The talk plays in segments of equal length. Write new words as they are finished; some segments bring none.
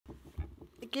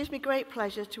It gives me great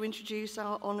pleasure to introduce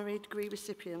our honorary degree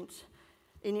recipient,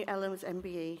 Inua Ellams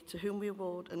MBE, to whom we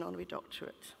award an honorary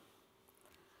doctorate.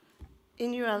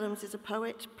 Inua Ellams is a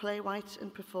poet, playwright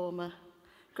and performer,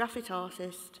 graphic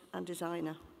artist and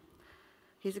designer.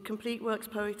 He's a complete works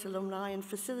poet alumni and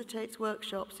facilitates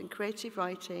workshops in creative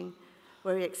writing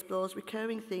where he explores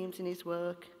recurring themes in his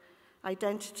work,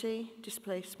 identity,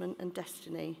 displacement and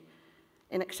destiny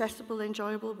in accessible,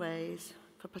 enjoyable ways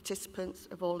for participants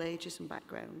of all ages and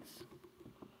backgrounds.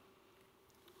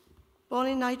 Born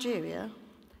in Nigeria,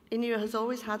 Inua has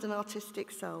always had an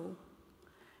artistic soul.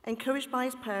 Encouraged by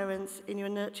his parents, Inua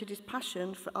nurtured his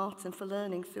passion for art and for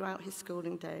learning throughout his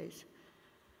schooling days.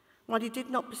 While he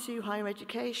did not pursue higher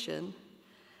education,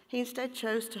 he instead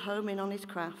chose to home in on his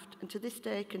craft and to this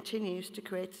day continues to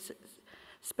create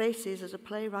spaces as a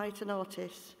playwright and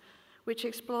artist which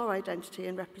explore identity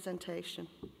and representation.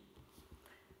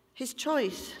 His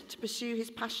choice to pursue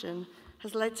his passion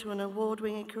has led to an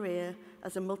award-winning career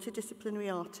as a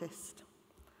multidisciplinary artist.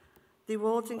 The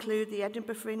awards include the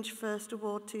Edinburgh Fringe First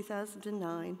Award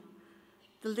 2009,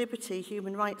 the Liberty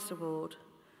Human Rights Award,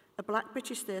 a Black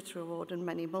British Theatre Award, and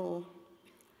many more.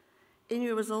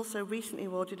 Inua was also recently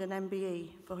awarded an MBE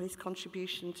for his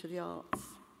contribution to the arts.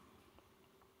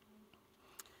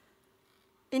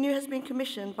 Inua has been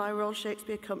commissioned by Royal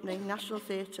Shakespeare Company, National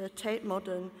Theatre, Tate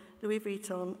Modern, Louis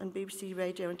Vuitton, and BBC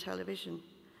Radio and Television.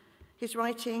 His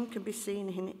writing can be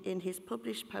seen in his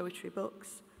published poetry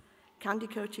books,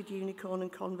 Candy-Coated Unicorn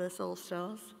and Converse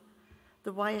All-Stars,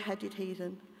 The Wire-Headed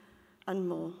Heathen, and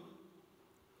more.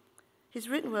 His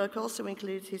written work also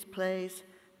includes his plays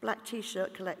Black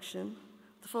T-Shirt Collection,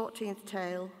 The 14th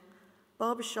Tale,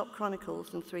 Barbershop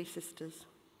Chronicles, and Three Sisters.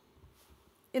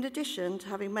 In addition to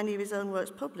having many of his own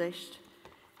works published,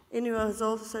 Inua has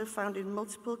also founded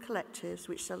multiple collectives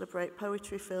which celebrate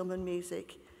poetry, film, and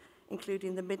music,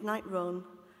 including The Midnight Run,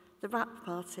 The Rap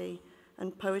Party,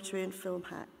 and Poetry and Film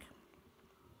Hack.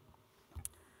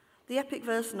 The epic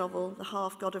verse novel, The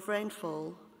Half-God of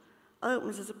Rainfall,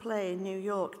 opens as a play in New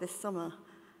York this summer,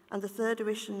 and the third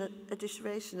iteration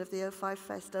of the O5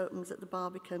 Fest opens at the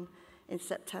Barbican in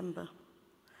September.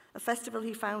 A festival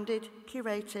he founded,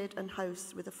 curated, and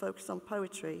hosts with a focus on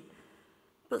poetry,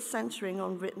 but centering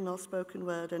on written or spoken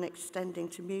word and extending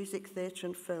to music, theatre,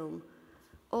 and film,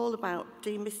 all about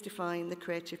demystifying the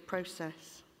creative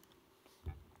process.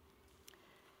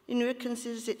 Inua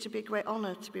considers it to be a great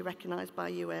honour to be recognised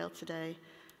by UAL today,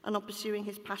 and on pursuing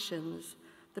his passions,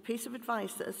 the piece of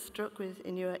advice that has struck with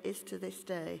Inua is to this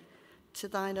day, to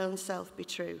thine own self be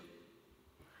true.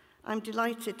 I'm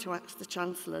delighted to ask the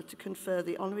Chancellor to confer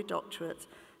the honorary doctorate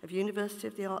of University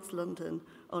of the Arts London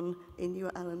on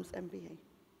Inua Ellams MBE.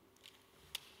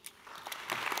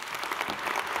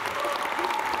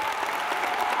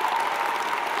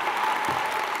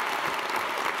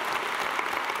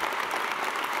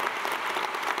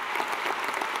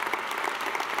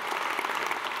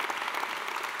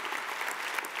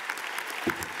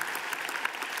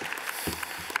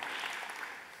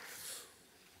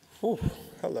 Oh,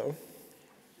 hello.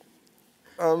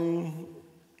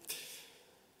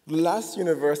 The last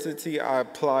university I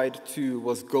applied to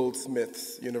was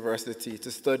Goldsmiths University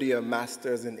to study a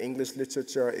master's in English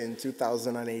literature in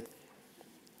 2008.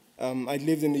 I'd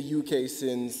lived in the UK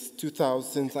since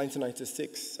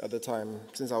 1996 at the time,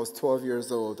 since I was 12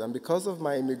 years old, and because of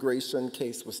my immigration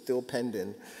case was still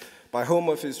pending, by Home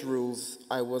Office rules,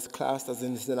 I was classed as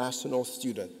an international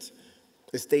student,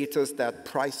 a status that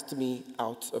priced me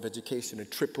out of education and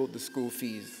tripled the school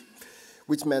fees,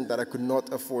 which meant that I could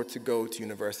not afford to go to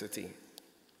university.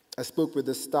 I spoke with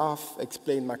the staff,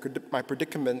 explained my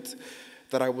predicament,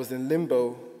 that I was in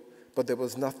limbo, but there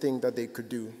was nothing that they could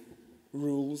do.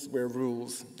 Rules were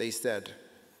rules, they said.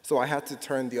 So I had to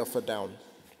turn the offer down.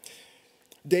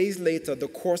 Days later, the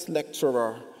course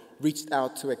lecturer reached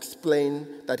out to explain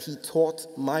that he taught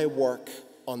my work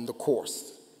on the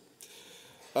course.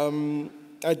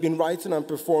 I'd been writing and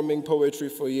performing poetry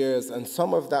for years, and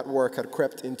some of that work had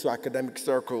crept into academic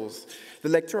circles. The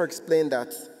lecturer explained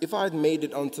that if I had made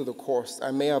it onto the course, I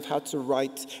may have had to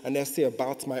write an essay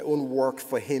about my own work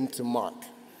for him to mark,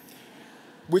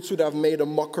 which would have made a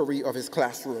mockery of his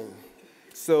classroom.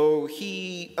 So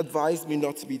he advised me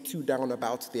not to be too down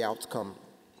about the outcome.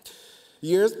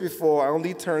 Years before, I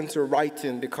only turned to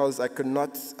writing because I could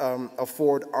not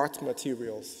afford art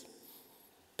materials.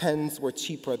 Pens were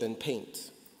cheaper than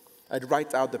paint. I'd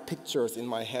write out the pictures in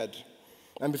my head.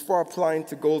 And before applying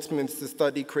to Goldsmiths to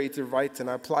study creative writing,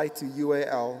 I applied to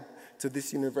UAL, to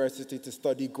this university, to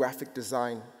study graphic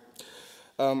design.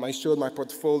 I showed my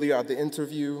portfolio at the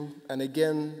interview, and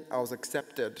again, I was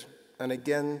accepted. And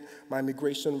again, my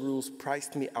migration rules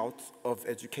priced me out of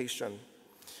education.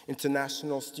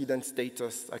 International student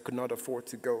status, I could not afford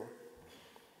to go.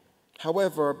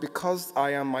 However, because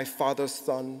I am my father's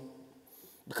son,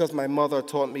 because my mother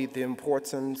taught me the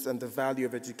importance and the value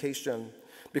of education,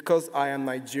 because I am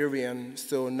Nigerian,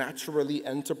 so naturally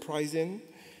enterprising,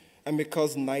 and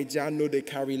because Naija know they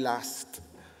carry last,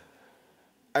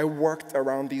 I worked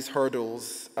around these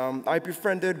hurdles. I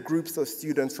befriended groups of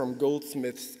students from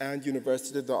Goldsmiths and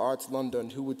University of the Arts London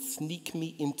who would sneak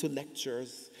me into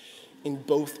lectures in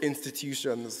both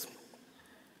institutions.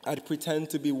 I'd pretend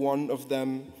to be one of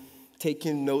them,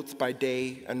 taking notes by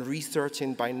day and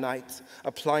researching by night,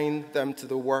 applying them to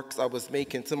the works I was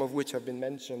making, some of which have been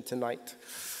mentioned tonight.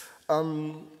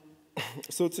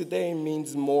 So today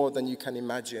means more than you can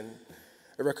imagine.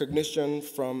 A recognition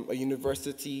from a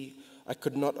university I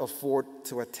could not afford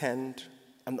to attend,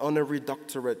 an honorary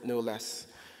doctorate no less,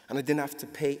 and I didn't have to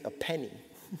pay a penny.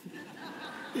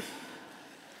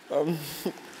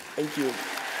 Thank you.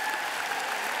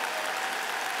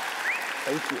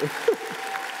 Thank you.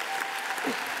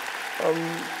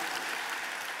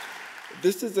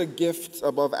 This is a gift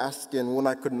above asking, one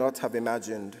I could not have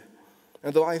imagined.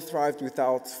 And though I thrived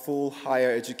without full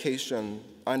higher education,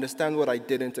 I understand what I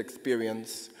didn't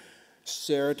experience.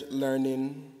 Shared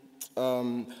learning,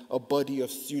 a body of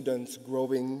students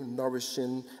growing,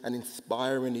 nourishing, and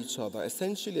inspiring each other,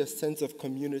 essentially a sense of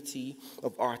community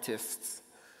of artists.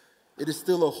 It is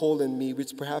still a hole in me,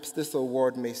 which perhaps this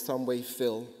award may some way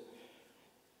fill.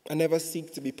 I never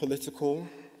seek to be political.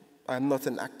 I'm not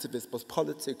an activist, but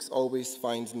politics always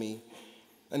finds me.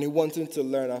 And in wanting to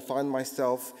learn, I find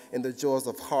myself in the jaws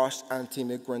of harsh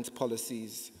anti-immigrant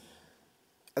policies.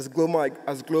 As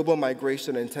global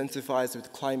migration intensifies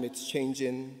with climate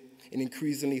changing in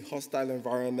increasingly hostile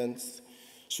environments,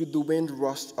 should the wind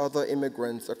rush other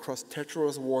immigrants across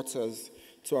treacherous waters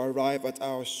to arrive at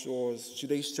our shores, should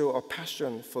they show a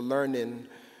passion for learning,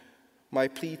 my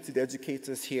plea to the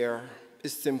educators here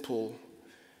is simple.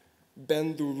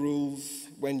 Bend the rules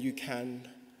when you can,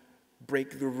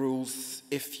 break the rules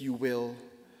if you will,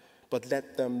 but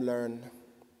let them learn,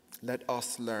 let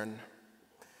us learn.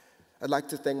 I'd like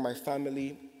to thank my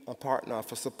family, a partner,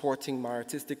 for supporting my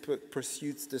artistic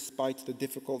pursuits despite the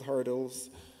difficult hurdles,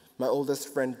 my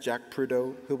oldest friend Jack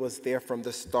Prudo, who was there from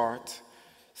the start,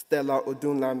 Stella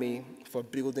Odunlami for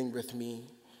building with me,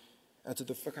 and to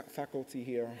the faculty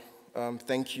here,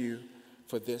 thank you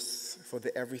for this, for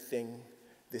the everything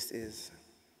this is.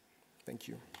 Thank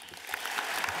you.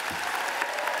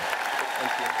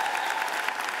 Thank you.